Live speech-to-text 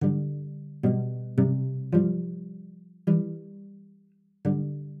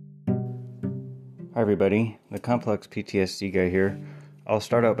Hi everybody, the Complex PTSD guy here. I'll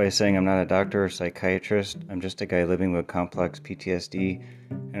start out by saying I'm not a doctor or psychiatrist. I'm just a guy living with complex PTSD,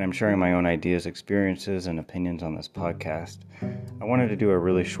 and I'm sharing my own ideas, experiences, and opinions on this podcast. I wanted to do a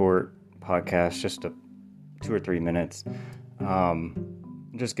really short podcast, just 2 or 3 minutes.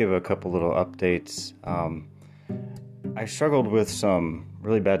 Just give a couple little updates. I struggled with some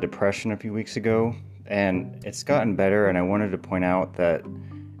really bad depression a few weeks ago, and it's gotten better, and I wanted to point out that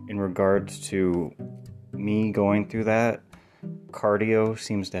in regards to me going through that, cardio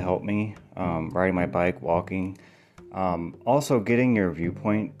seems to help me, riding my bike, walking. Also getting your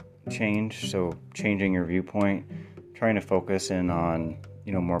viewpoint changed, so changing your viewpoint, trying to focus in on,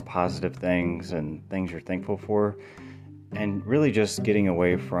 more positive things and things you're thankful for, and really just getting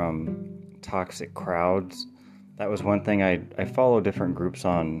away from toxic crowds. That was one thing. I follow different groups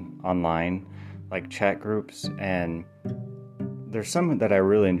online, like chat groups, and there's some that I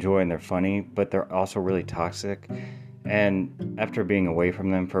really enjoy and they're funny, but they're also really toxic. And after being away from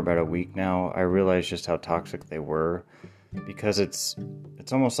them for about a week now, I realized just how toxic they were, because it's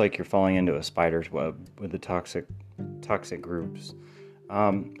almost like you're falling into a spider's web with the toxic groups.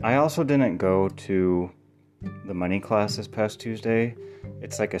 I also didn't go to the money class this past Tuesday.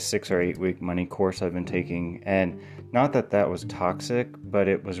 It's like a 6 or 8 week money course I've been taking, and not that was toxic, but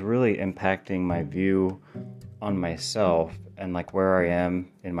it was really impacting my view on myself and like where I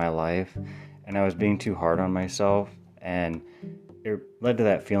am in my life, and I was being too hard on myself, and it led to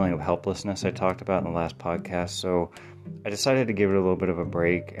that feeling of helplessness I talked about in the last podcast. So I decided to give it a little bit of a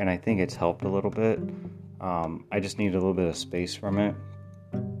break, and I think it's helped a little bit. I just need a little bit of space from it.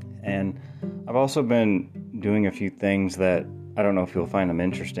 And I've also been doing a few things that I don't know if you'll find them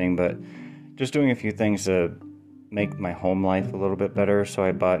interesting, but just doing a few things to make my home life a little bit better. So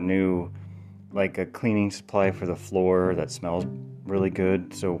I bought a cleaning supply for the floor that smells really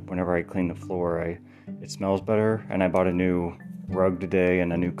good. So whenever I clean the floor, it smells better. And I bought a new rug today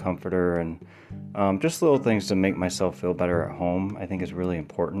and a new comforter, and just little things to make myself feel better at home, I think is really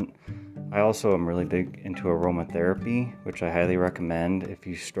important. I also am really big into aromatherapy, which I highly recommend if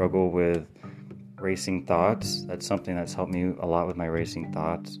you struggle with racing thoughts. That's something that's helped me a lot with my racing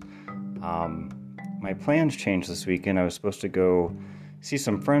thoughts. My plans changed this weekend. I was supposed to go see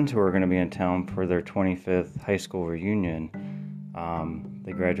some friends who are going to be in town for their 25th high school reunion.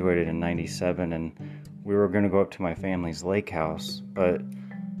 They graduated in 97, and we were going to go up to my family's lake house, but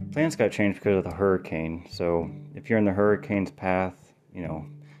plans got changed because of the hurricane. So if you're in the hurricane's path,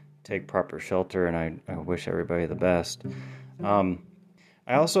 take proper shelter, and I wish everybody the best. I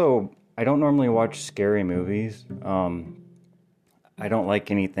don't normally watch scary movies. I don't like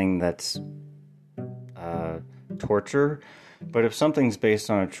anything that's torture, but if something's based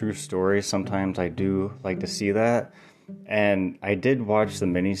on a true story, sometimes I do like to see that. And I did watch the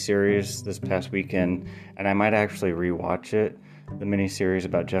miniseries this past weekend, and I might actually rewatch it, the miniseries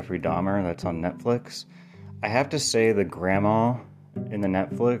about Jeffrey Dahmer that's on Netflix. I have to say, the grandma in the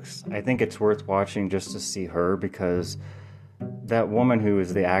Netflix, I think it's worth watching just to see her, because that woman who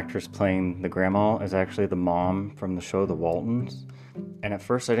is the actress playing the grandma is actually the mom from the show The Waltons. And at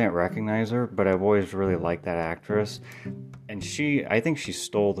first I didn't recognize her, but I've always really liked that actress. And I think she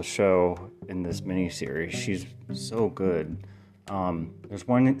stole the show in this miniseries. She's so good. There's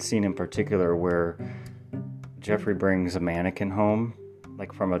one scene in particular where Jeffrey brings a mannequin home,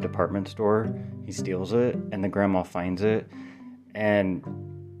 like from a department store. He steals it, and the grandma finds it. And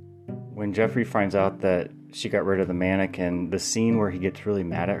when Jeffrey finds out that she got rid of the mannequin, the scene where he gets really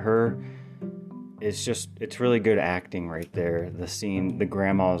mad at her, it's really good acting right there. The scene, the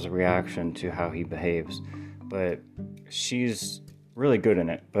grandma's reaction to how he behaves. But she's really good in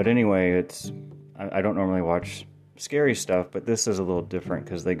it. But anyway, I don't normally watch scary stuff, but this is a little different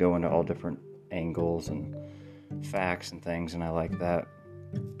because they go into all different angles and facts and things, and I like that.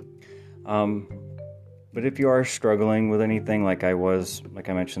 But if you are struggling with anything like I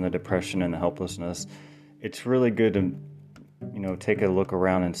mentioned, the depression and the helplessness, it's really good to, take a look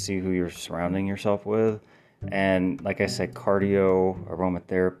around and see who you're surrounding yourself with. And like I said, cardio,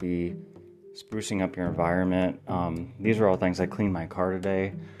 aromatherapy, sprucing up your environment. These are all things. I cleaned my car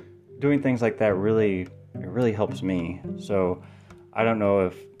today. Doing things like that really helps me. So I don't know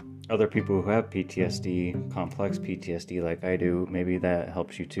if other people who have PTSD, complex PTSD like I do, maybe that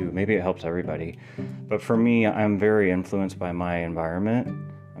helps you too. Maybe it helps everybody. But for me, I'm very influenced by my environment.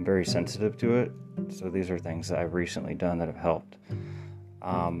 I'm very sensitive to it. So these are things that I've recently done that have helped.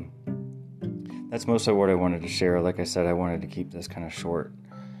 That's most of what I wanted to share. Like I said, I wanted to keep this kind of short.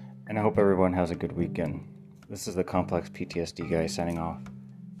 And I hope everyone has a good weekend. This is the Complex PTSD guy signing off.